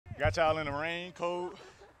Got y'all in the raincoat.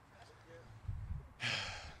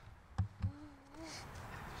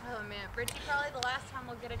 Oh man, Richie, probably the last time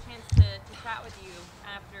we'll get a chance to chat with you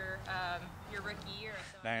after your rookie year.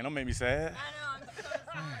 So Dang, don't make me sad. I know, I'm so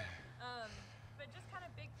sorry. But just kind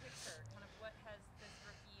of big picture, kind of what has this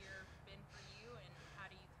rookie year been for you, and how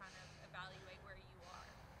do you kind of evaluate where you are?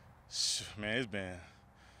 Man, it's been.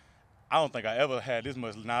 I don't think I ever had this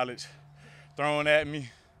much knowledge thrown at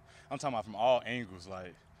me. I'm talking about from all angles.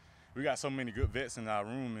 Like, we got so many good vets in our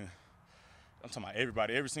room, and I'm talking about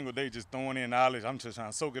everybody every single day just throwing in knowledge. I'm just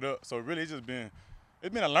trying to soak it up. So really, it's been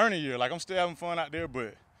a learning year. Like, I'm still having fun out there,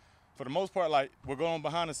 but for the most part, like, we're going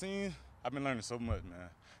behind the scenes. I've been learning so much, man.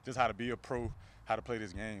 Just how to be a pro, how to play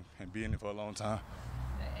this game, and be in it for a long time.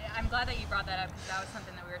 I'm glad that you brought that up, because that was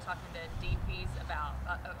something that we were talking to Dean Pease about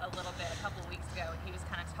a little bit a couple of weeks ago, and he was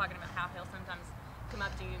kind of talking about how he'll sometimes come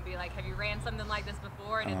up to you and be like, have you ran something like this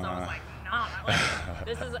before? And it's almost like, nah. Like,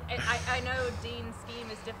 this is, I know Dean's scheme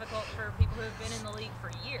is difficult for people who have been in the league for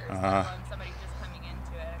years, let alone somebody just coming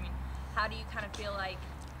into it. I mean, how do you kind of feel like,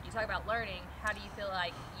 you talk about learning, how do you feel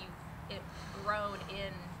like you've grown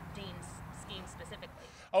in Dean's scheme specifically?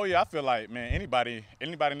 Oh yeah, I feel like, man, anybody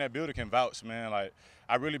in that building can vouch, man. Like,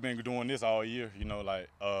 I really been doing this all year, you know, like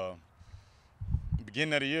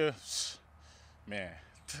beginning of the year, man,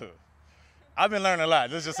 I've been learning a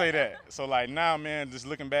lot. Let's just say that. So like now, man, just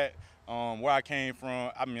looking back where I came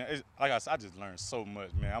from, I mean, like I said, I just learned so much,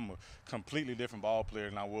 man. I'm a completely different ball player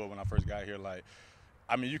than I was when I first got here. Like,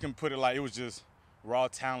 I mean, you can put it like it was just raw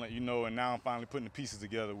talent, you know, and now I'm finally putting the pieces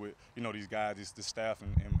together with, you know, these guys, the staff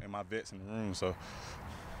and my vets in the room. So.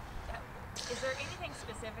 Is there anything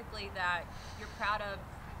specifically that you're proud of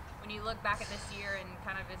when you look back at this year, and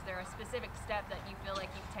kind of, is there a specific step that you feel like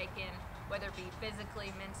you've taken, whether it be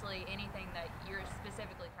physically, mentally, anything that you're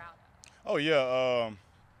specifically proud of? Oh yeah,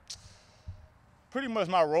 pretty much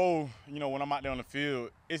my role, you know, when I'm out there on the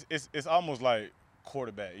field, it's almost like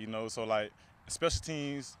quarterback, you know. So like special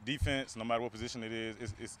teams, defense, no matter what position it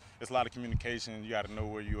is, it's a lot of communication. You got to know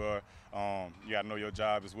where you are. You got to know your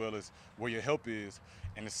job as well as where your help is.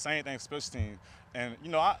 And the same thing, special teams. And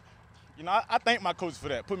I thank my coach for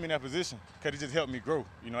that, put me in that position, because it just helped me grow,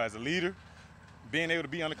 you know, as a leader, being able to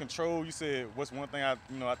be under control. You said, what's one thing I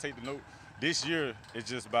take the note this year? It's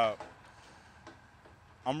just about,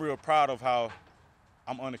 I'm real proud of how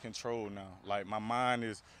I'm under control now. Like, my mind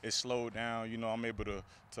is slowed down. You know, I'm able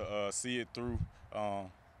to see it through.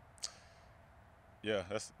 Yeah,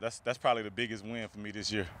 that's probably the biggest win for me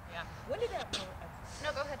this year. Yeah. When did that moment?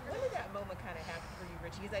 No, go ahead. When did that moment kind of happen for you,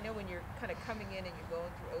 Richie? Because I know when you're kind of coming in and you're going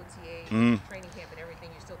through OTA, training camp, and everything,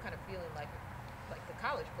 you're still kind of feeling like the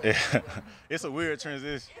college player. Yeah. It's a weird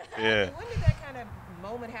transition. Yeah. When did that kind of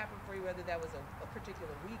moment happen for you? Whether that was a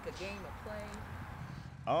particular week, a game, a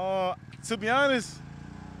play? To be honest,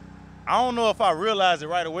 I don't know if I realized it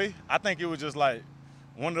right away. I think it was just like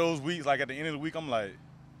one of those weeks, like at the end of the week, I'm like,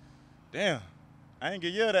 damn, I ain't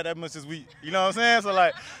get yelled at that much this week. You know what I'm saying? So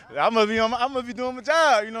like, I must be doing my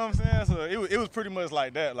job. You know what I'm saying? So it was pretty much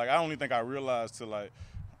like that. Like, I don't even think I realized till like,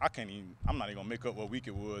 I'm not even gonna make up what week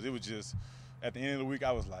it was. It was just at the end of the week,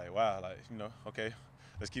 I was like, wow, like, you know, okay,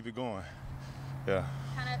 let's keep it going. Yeah.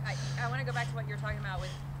 Kind of, I want to go back to what you were talking about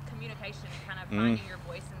with communication and kind of finding your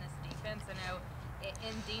voice in this defense. I know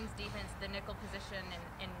in Dean's defense, the nickel position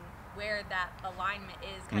and where that alignment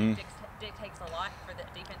is kind of dictates a lot for the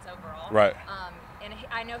defense overall. Right. And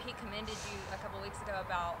I know he commended you a couple weeks ago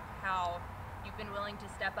about how you've been willing to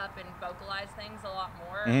step up and vocalize things a lot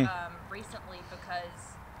more recently, because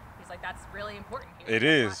he's like, that's really important here. It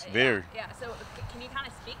is, very. Yeah. So can you kind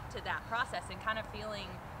of speak to that process and kind of feeling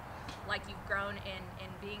like you've grown in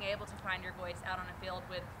being able to find your voice out on a field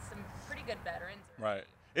with some pretty good veterans? Right.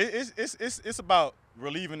 It's about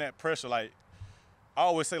relieving that pressure. Like, I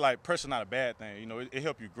always say, like, pressure not a bad thing. You know, it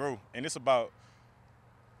helps you grow, and it's about,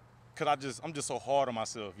 because I'm just so hard on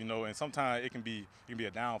myself, you know, and sometimes it can be a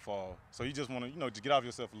downfall. So you just want to, you know, just get off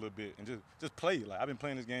yourself a little bit and just play. Like, I've been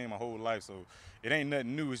playing this game my whole life, so it ain't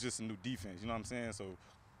nothing new. It's just a new defense. You know what I'm saying? So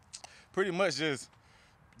pretty much just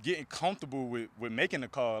getting comfortable with making the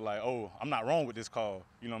call. Like, oh, I'm not wrong with this call.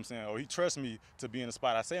 You know what I'm saying? Oh, he trusts me to be in the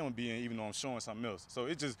spot I say I'm gonna be in, even though I'm showing something else. So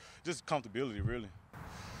it's just comfortability, really.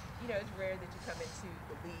 You know, it's rare that you come into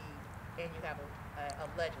the league and you have a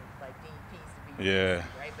legend like Dean Pease to be Yeah.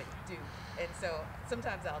 right? But you do. And so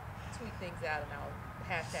sometimes I'll tweet things out and I'll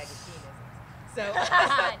hashtag it Deanisms. So,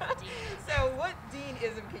 so what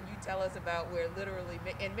Deanism can you tell us about where literally,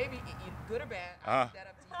 and maybe good or bad, I'll leave that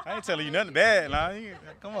up to you. I ain't telling you nothing bad now.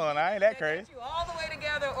 Come on, I ain't that crazy. Get you all the way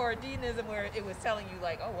together, or Deanism where it was telling you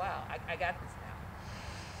like, oh wow, I got this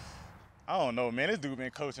I don't know, man. This dude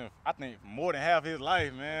been coaching, I think, more than half his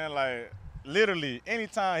life, man. Like, literally,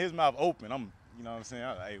 anytime his mouth open, you know what I'm saying?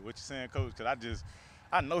 I'm like, hey, what you saying, coach? Because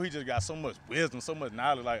I know he just got so much wisdom, so much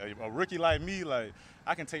knowledge. Like, a rookie like me, like,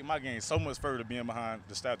 I can take my game so much further being behind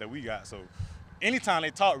the staff that we got. So, anytime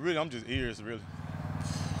they talk, really, I'm just ears, really.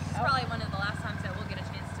 It's probably one of the last times that we'll get a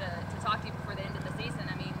chance to talk to you before the end of the season.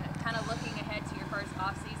 I mean, kind of looking ahead to your first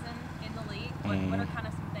off season in the league, what are kind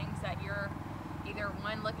of some things that you're either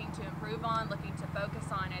one looking to improve on, looking to focus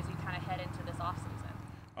on as you kind of head into this off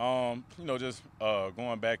season? You know, just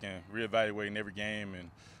going back and reevaluating every game and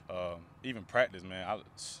even practice, man.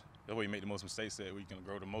 That's where you make the most mistakes at, where you can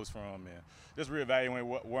grow the most from, and just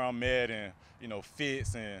reevaluating where I'm at and, you know,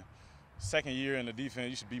 fits. And second year in the defense,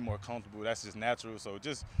 you should be more comfortable. That's just natural. So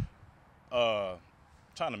just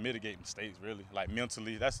trying to mitigate mistakes, really, like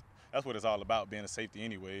mentally. That's what it's all about, being a safety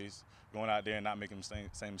anyways, going out there and not making the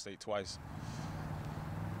same mistake twice.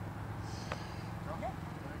 Okay.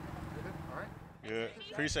 All right. Good.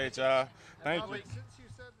 Appreciate y'all. Thank you. Since you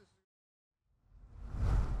said